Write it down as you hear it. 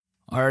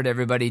All right,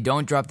 everybody,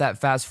 don't drop that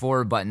fast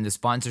forward button. The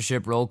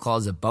sponsorship roll call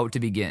is about to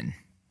begin.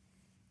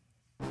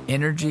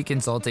 Energy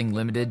Consulting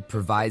Limited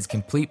provides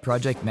complete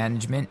project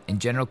management and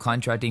general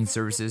contracting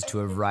services to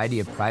a variety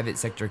of private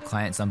sector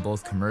clients on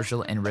both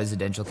commercial and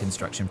residential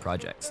construction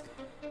projects.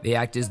 They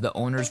act as the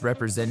owner's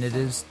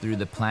representatives through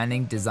the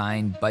planning,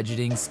 design,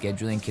 budgeting,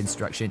 scheduling,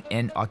 construction,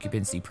 and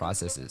occupancy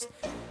processes.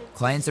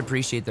 Clients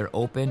appreciate their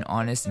open,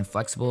 honest, and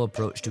flexible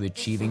approach to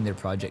achieving their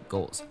project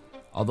goals.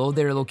 Although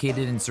they're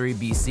located in Surrey,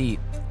 BC,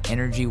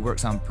 Energy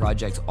works on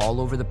projects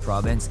all over the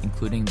province,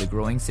 including the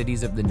growing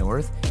cities of the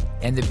north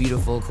and the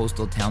beautiful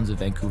coastal towns of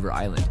Vancouver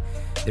Island.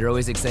 They're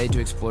always excited to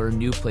explore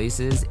new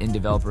places and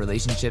develop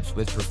relationships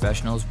with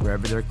professionals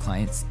wherever their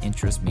clients'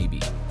 interests may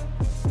be.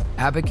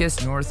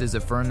 Abacus North is a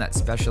firm that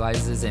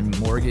specializes in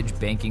mortgage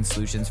banking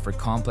solutions for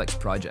complex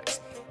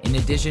projects. In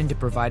addition to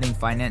providing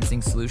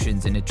financing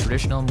solutions in a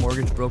traditional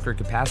mortgage broker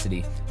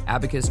capacity,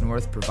 Abacus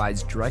North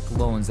provides direct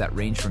loans that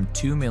range from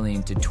 $2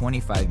 million to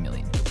 $25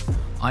 million.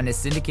 On a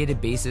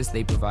syndicated basis,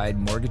 they provide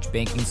mortgage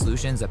banking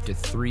solutions up to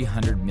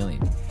 $300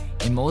 million.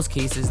 In most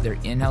cases, their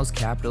in-house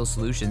capital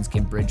solutions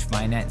can bridge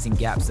financing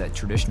gaps that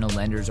traditional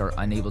lenders are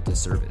unable to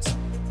service.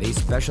 They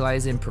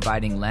specialize in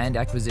providing land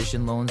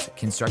acquisition loans,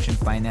 construction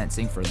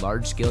financing for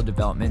large-scale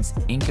developments,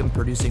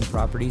 income-producing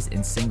properties,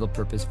 and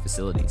single-purpose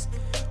facilities.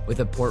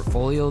 With a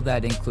portfolio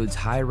that includes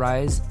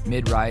high-rise,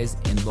 mid-rise,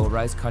 and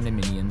low-rise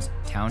condominiums,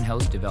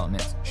 townhouse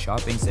developments,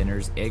 shopping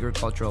centers,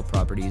 agricultural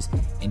properties,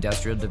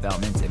 industrial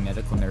developments, and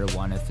medical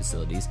marijuana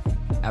facilities,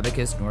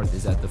 Abacus North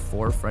is at the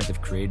forefront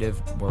of creative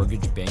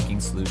mortgage banking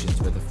solutions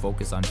with a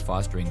focus on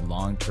fostering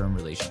long-term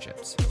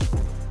relationships.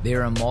 They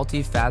are a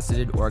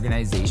multifaceted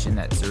organization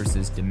that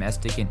services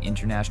domestic and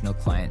international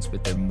clients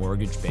with their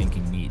mortgage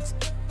banking needs.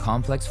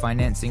 Complex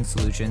financing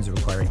solutions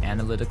require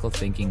analytical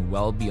thinking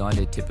well beyond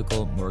a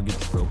typical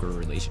mortgage broker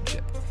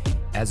relationship.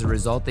 As a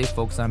result, they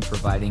focus on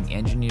providing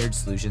engineered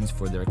solutions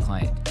for their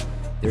client.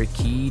 Their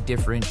key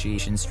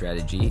differentiation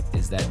strategy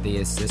is that they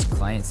assist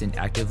clients in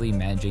actively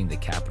managing the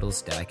capital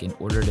stack in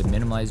order to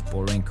minimize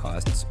borrowing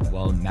costs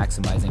while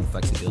maximizing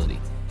flexibility.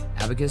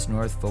 Abacus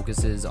North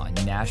focuses on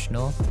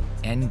national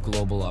and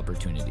global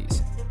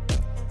opportunities.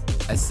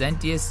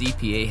 Ascentia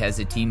CPA has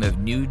a team of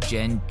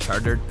new-gen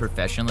chartered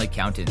professional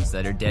accountants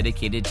that are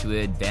dedicated to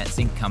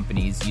advancing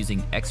companies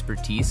using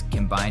expertise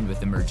combined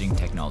with emerging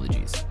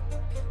technologies.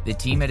 The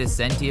team at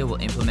Ascentia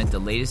will implement the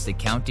latest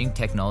accounting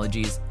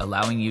technologies,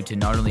 allowing you to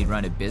not only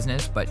run a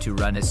business, but to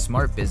run a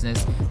smart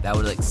business that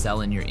will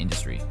excel in your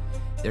industry.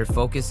 Their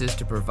focus is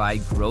to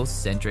provide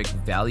growth-centric,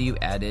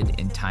 value-added,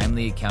 and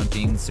timely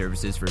accounting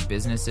services for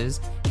businesses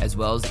as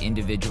well as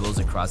individuals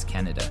across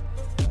Canada.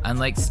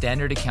 Unlike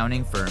standard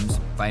accounting firms,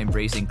 by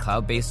embracing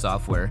cloud-based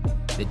software,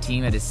 the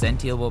team at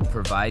Ascentia will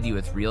provide you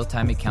with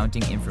real-time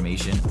accounting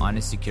information on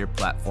a secure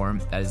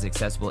platform that is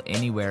accessible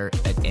anywhere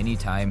at any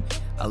time,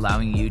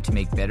 allowing you to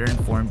make better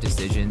informed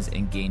decisions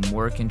and gain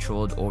more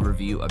controlled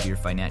overview of your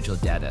financial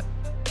data.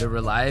 The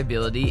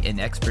reliability and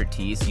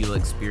expertise you will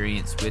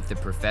experience with the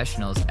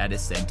professionals at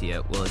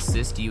Ascentia will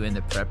assist you in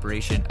the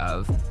preparation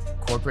of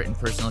corporate and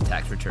personal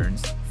tax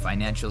returns,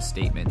 financial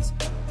statements,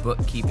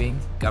 bookkeeping,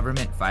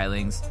 government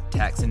filings,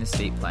 tax and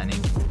estate planning,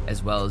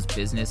 as well as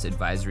business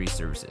advisory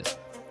services.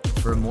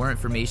 For more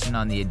information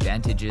on the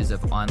advantages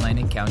of online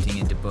accounting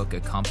and to book a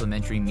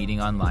complimentary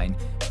meeting online,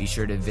 be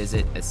sure to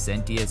visit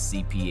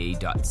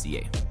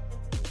ascentiacpa.ca.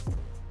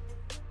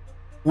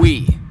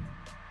 We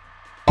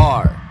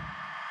are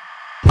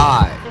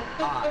I.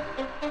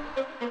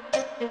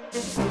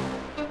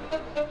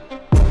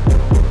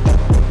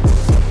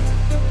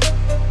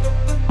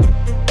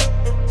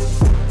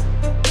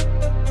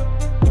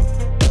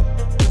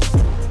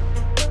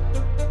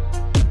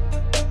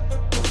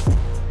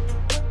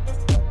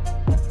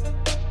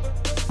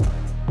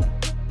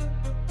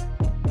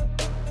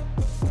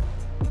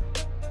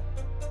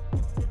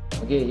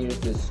 Okay, here's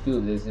the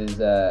scoop. This is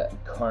a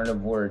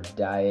carnivore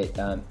diet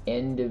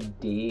end of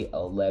day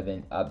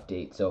 11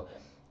 update. So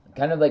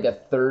kind of like a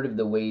third of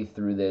the way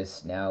through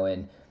this now,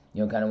 and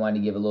kind of wanted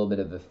to give a little bit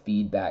of a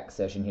feedback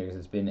session here because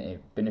it's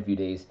been a few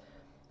days.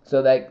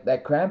 So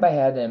that cramp I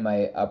had in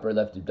my upper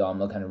left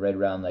abdominal, kind of right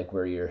around like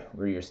where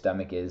your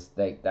stomach is,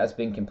 like that's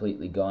been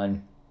completely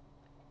gone.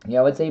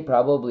 I would say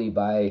probably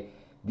by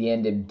the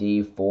end of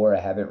day 4, I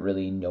haven't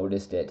really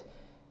noticed it.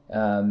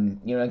 And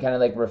kind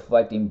of like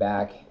reflecting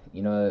back,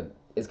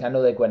 it's kind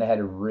of like when I had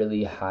a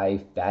really high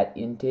fat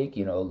intake,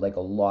 like a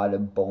lot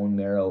of bone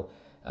marrow,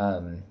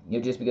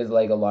 just because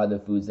like a lot of the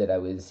foods that I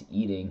was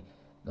eating,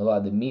 a lot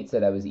of the meats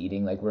that I was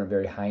eating, like weren't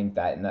very high in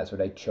fat, and that's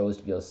what I chose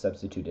to be able to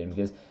substitute in,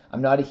 because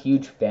I'm not a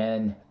huge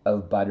fan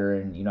of butter,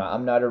 and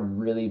I'm not a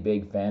really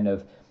big fan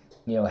of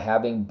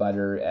having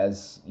butter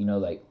as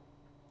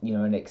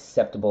an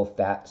acceptable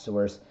fat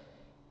source.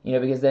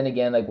 Because then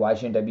again, like, why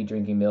shouldn't I be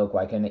drinking milk?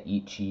 Why can't I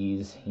eat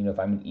cheese? If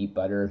I'm going to eat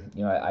butter,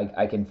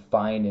 I can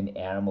find an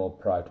animal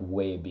product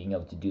way of being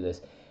able to do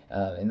this.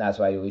 And that's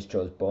why I always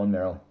chose bone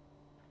marrow.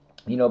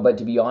 But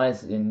to be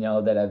honest, and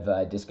now that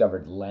I've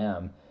discovered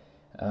lamb,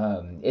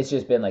 it's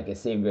just been like a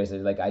saving grace.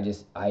 Like,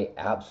 I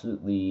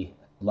absolutely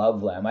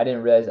love lamb. I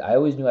didn't realize, I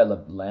always knew I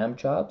loved lamb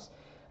chops.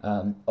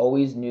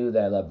 Always knew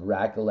that I loved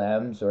rack of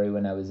lamb. Sorry,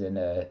 when I was in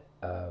a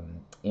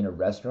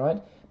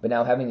restaurant. But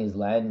now having these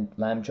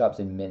lamb chops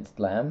and minced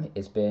lamb,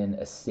 it's been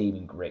a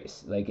saving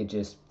grace. Like it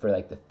just for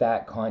like the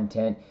fat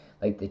content,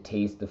 like the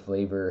taste, the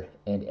flavor,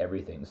 and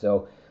everything.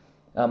 So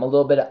a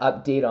little bit of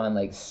update on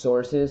like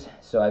sources.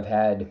 So I've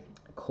had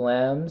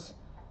clams,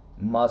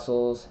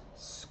 mussels,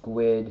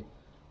 squid,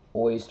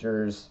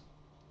 oysters,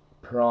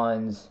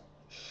 prawns,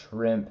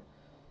 shrimp,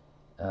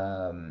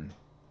 um,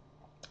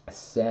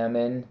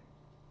 salmon.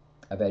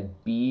 I've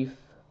had beef,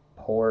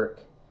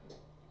 pork,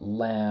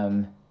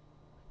 lamb,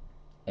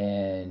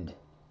 and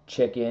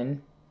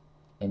chicken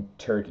and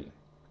turkey.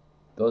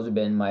 Those have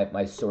been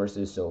my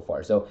sources so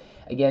far. So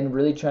again,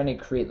 really trying to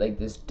create like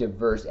this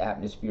diverse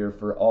atmosphere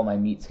for all my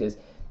meats, because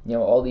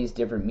all these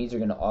different meats are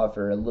going to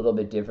offer a little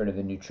bit different of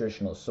a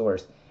nutritional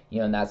source,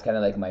 and that's kind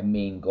of like my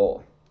main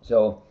goal.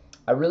 So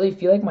I really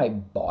feel like my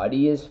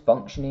body is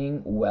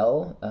functioning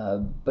well,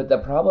 but the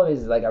problem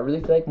is like I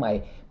really feel like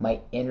my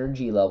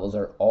energy levels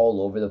are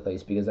all over the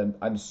place, because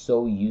I'm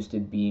so used to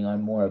being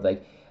on more of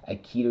like a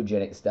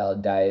ketogenic style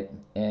diet,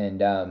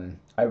 and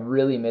I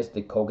really miss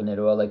the coconut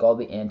oil, like all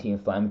the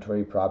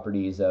anti-inflammatory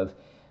properties of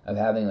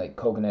having like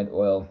coconut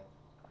oil.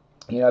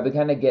 I've been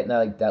kind of getting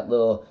that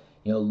little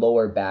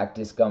lower back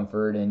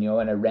discomfort, and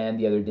when I ran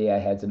the other day, I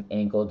had some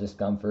ankle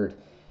discomfort.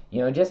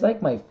 Just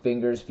like my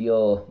fingers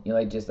feel,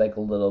 like just like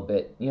a little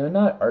bit,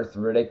 not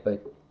arthritic,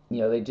 but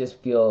they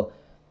just feel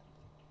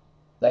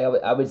like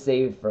I would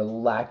say, for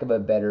lack of a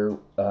better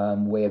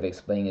way of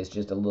explaining, it's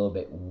just a little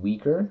bit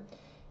weaker.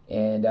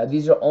 And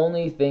these are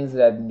only things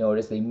that I've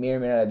noticed. They may or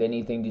may not have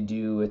anything to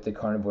do with the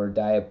carnivore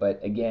diet,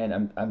 but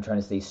again, I'm trying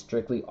to stay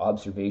strictly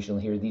observational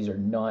here. These are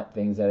not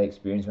things that I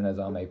experienced when I was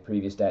on my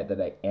previous diet that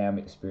I am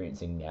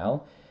experiencing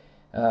now.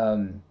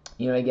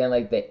 Again,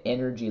 like the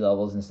energy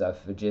levels and stuff,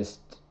 it just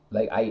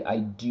like I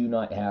do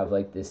not have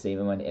like the same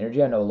amount of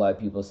energy. I know a lot of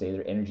people say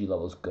their energy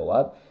levels go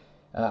up.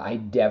 I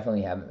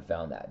definitely haven't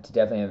found that.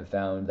 Definitely haven't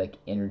found like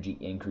energy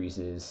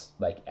increases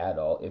like at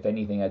all. If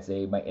anything, I'd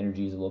say my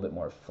energy is a little bit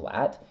more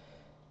flat.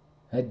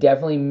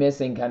 Definitely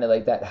missing kind of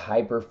like that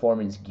high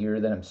performance gear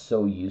that I'm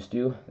so used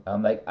to.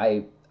 Like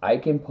I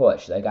can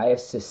push, like I have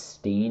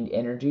sustained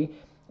energy,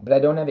 but I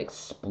don't have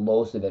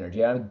explosive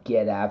energy. I don't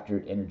get after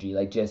it energy,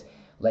 like just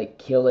like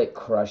kill it,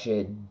 crush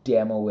it,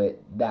 demo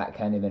it, that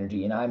kind of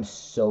energy. And I'm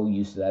so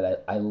used to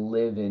that. I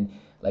live and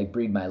like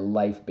breathe my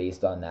life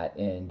based on that,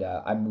 and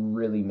I'm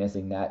really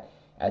missing that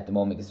at the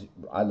moment, because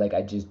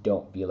I just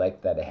don't feel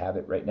like that I have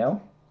it right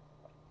now.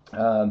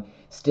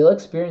 Still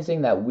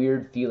experiencing that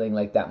weird feeling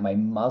like that my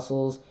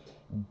muscles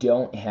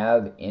don't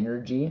have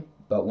energy,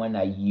 but when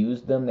I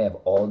use them, they have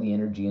all the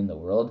energy in the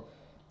world.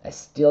 I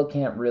still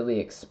can't really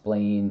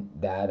explain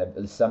that.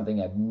 It's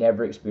something I've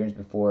never experienced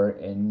before,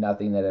 and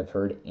nothing that I've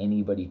heard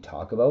anybody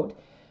talk about.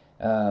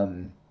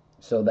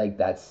 So like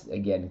that's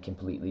again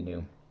completely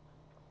new.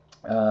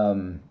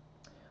 Um,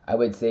 I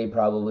would say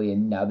probably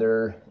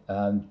another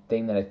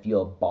thing that I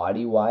feel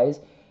body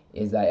wise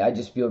is that I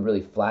just feel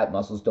really flat.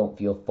 Muscles don't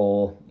feel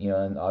full,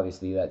 and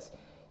obviously that's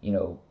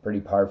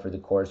pretty par for the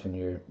course when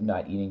you're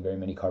not eating very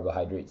many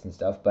carbohydrates and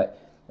stuff. But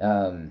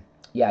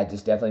yeah,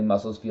 just definitely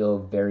muscles feel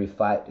very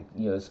flat.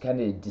 It's kind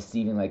of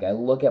deceiving. Like I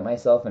look at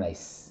myself and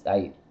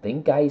I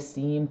think I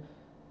seem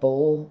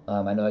full.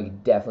 I know I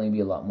could definitely be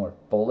a lot more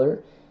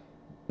fuller,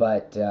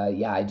 but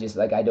yeah, I just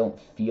like I don't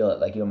feel it.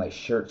 Like my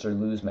shirts are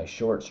loose, my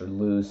shorts are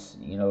loose.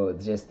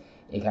 It's just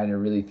it kind of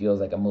really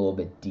feels like I'm a little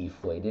bit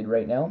deflated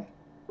right now.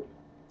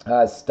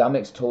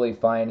 Stomach's totally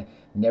fine.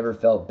 Never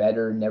felt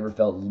better. Never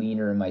felt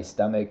leaner in my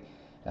stomach.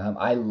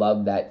 I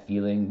love that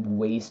feeling.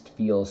 Waist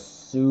feels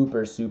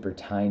super super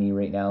tiny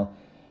right now,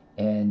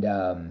 and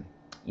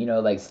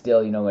like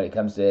still, when it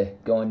comes to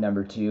going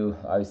number two,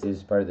 obviously this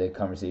is part of the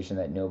conversation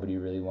that nobody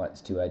really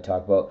wants to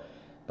talk about.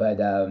 But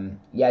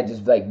yeah,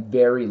 just like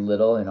very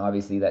little, and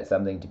obviously that's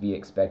something to be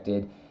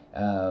expected.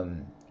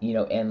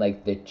 And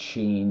like the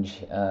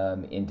change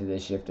into the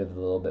shift of a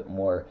little bit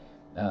more,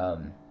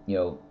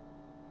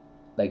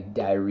 like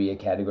diarrhea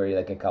category,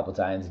 like a couple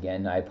times.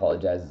 Again, I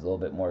apologize, it's a little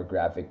bit more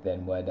graphic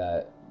than what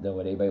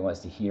anybody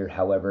wants to hear.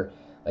 However,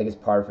 like it's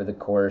par for the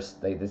course.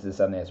 Like this is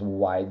something that's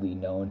widely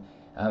known.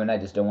 And I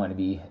just don't want to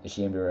be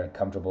ashamed or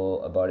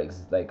uncomfortable about it,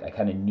 because like I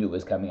kind of knew it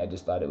was coming. I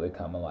just thought it would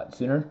come a lot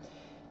sooner.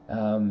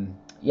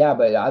 Yeah,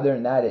 but other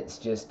than that, it's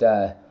just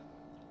it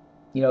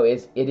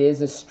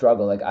is a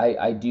struggle. Like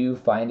I do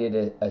find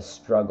it a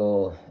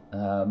struggle.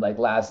 Like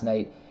last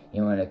night,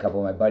 and a couple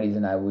of my buddies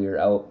and I, we were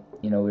out.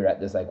 We were at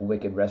this like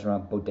wicked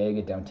restaurant,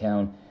 Bodega,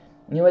 downtown.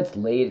 It's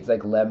late. It's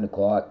like 11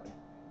 o'clock,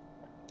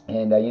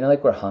 and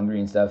like we're hungry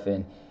and stuff,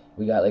 and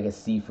we got like a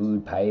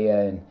seafood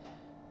paella, and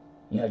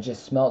it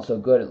just smelled so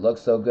good. It looked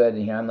so good,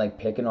 and here I'm like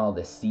picking all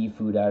the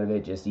seafood out of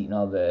it, just eating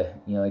all the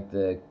like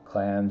the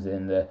clams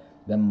and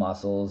the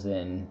mussels,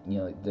 and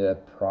like the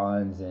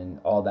prawns and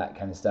all that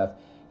kind of stuff.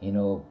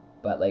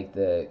 But like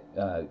the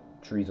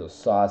chorizo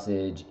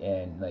sausage,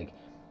 and like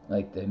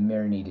the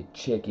marinated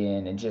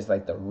chicken, and just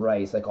like the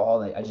rice, like all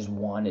that. I just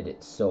wanted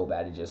it so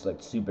bad. It just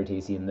looked super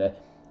tasty, and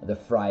the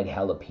fried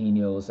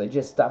jalapenos, like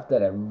just stuff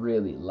that I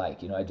really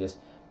like. I just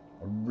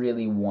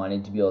really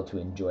wanted to be able to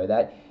enjoy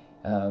that.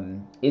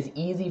 It's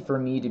easy for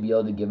me to be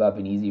able to give up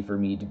and easy for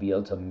me to be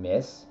able to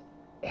miss.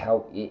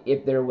 How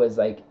if there was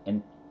like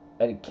an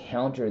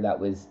encounter that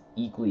was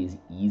equally as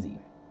easy.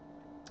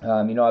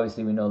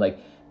 Obviously we know like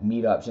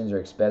meat options are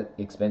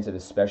expensive,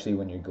 especially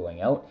when you're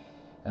going out.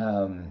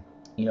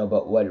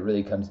 But what it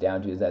really comes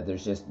down to is that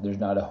there's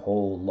not a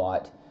whole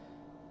lot,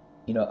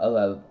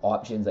 of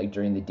options like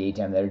during the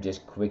daytime that are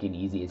just quick and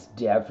easy. It's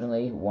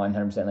definitely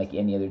 100% like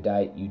any other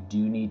diet. You do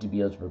need to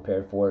be able to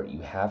prepare for it.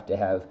 You have to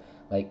have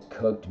like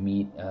cooked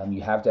meat.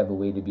 You have to have a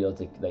way to be able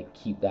to like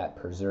keep that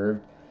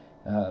preserved.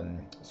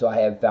 So I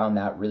have found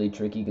that really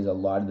tricky because a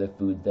lot of the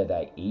foods that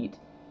I ate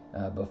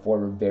before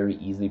were very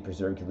easily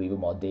preserved. Could leave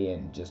them all day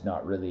and just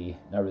not really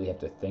have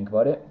to think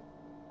about it.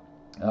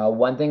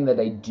 One thing that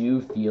I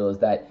do feel is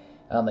that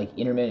like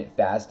intermittent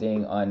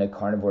fasting on a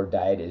carnivore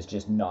diet is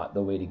just not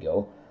the way to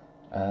go.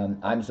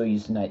 I'm so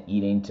used to not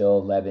eating till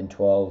 11,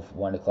 12,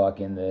 1 o'clock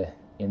in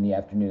the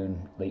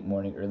afternoon, late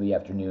morning, early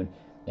afternoon,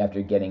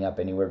 after getting up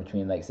anywhere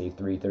between like say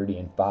 3:30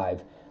 and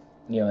 5.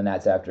 And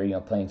that's after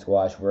playing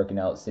squash, working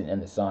out, sitting in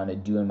the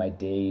sauna, doing my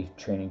day,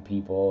 training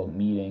people,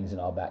 meetings, and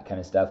all that kind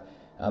of stuff.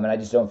 And I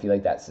just don't feel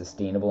like that's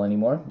sustainable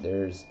anymore.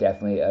 There's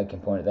definitely a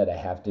component that I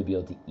have to be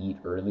able to eat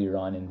earlier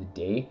on in the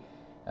day.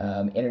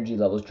 Energy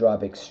levels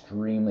drop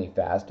extremely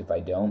fast if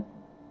I don't.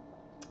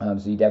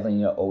 So you definitely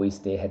need to always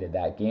stay ahead of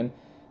that game,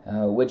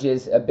 which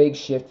is a big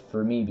shift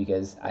for me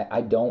because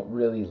I don't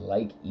really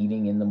like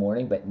eating in the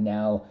morning, but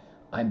now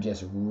I'm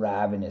just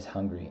ravenous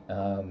hungry,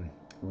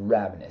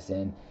 ravenous,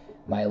 and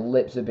my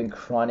lips have been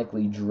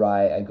chronically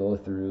dry. I go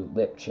through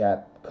lip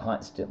chap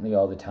constantly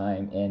all the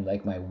time, and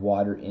like my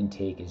water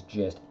intake is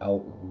just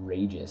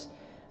outrageous.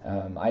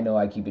 I know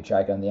I keep a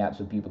track on the app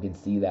so people can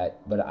see that,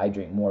 but I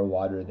drink more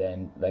water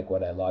than like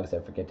what I log. So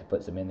I forget to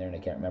put some in there, and I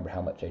can't remember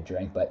how much I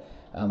drank. But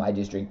I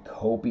just drink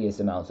copious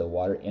amounts of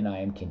water, and I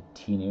am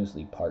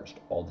continuously parched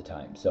all the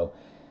time. So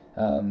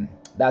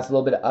that's a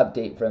little bit of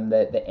update from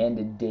the end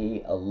of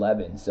day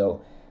 11.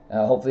 So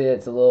hopefully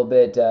it's a little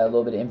bit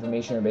of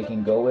information everybody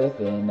can go with.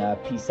 And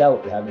peace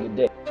out. Have a good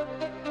day.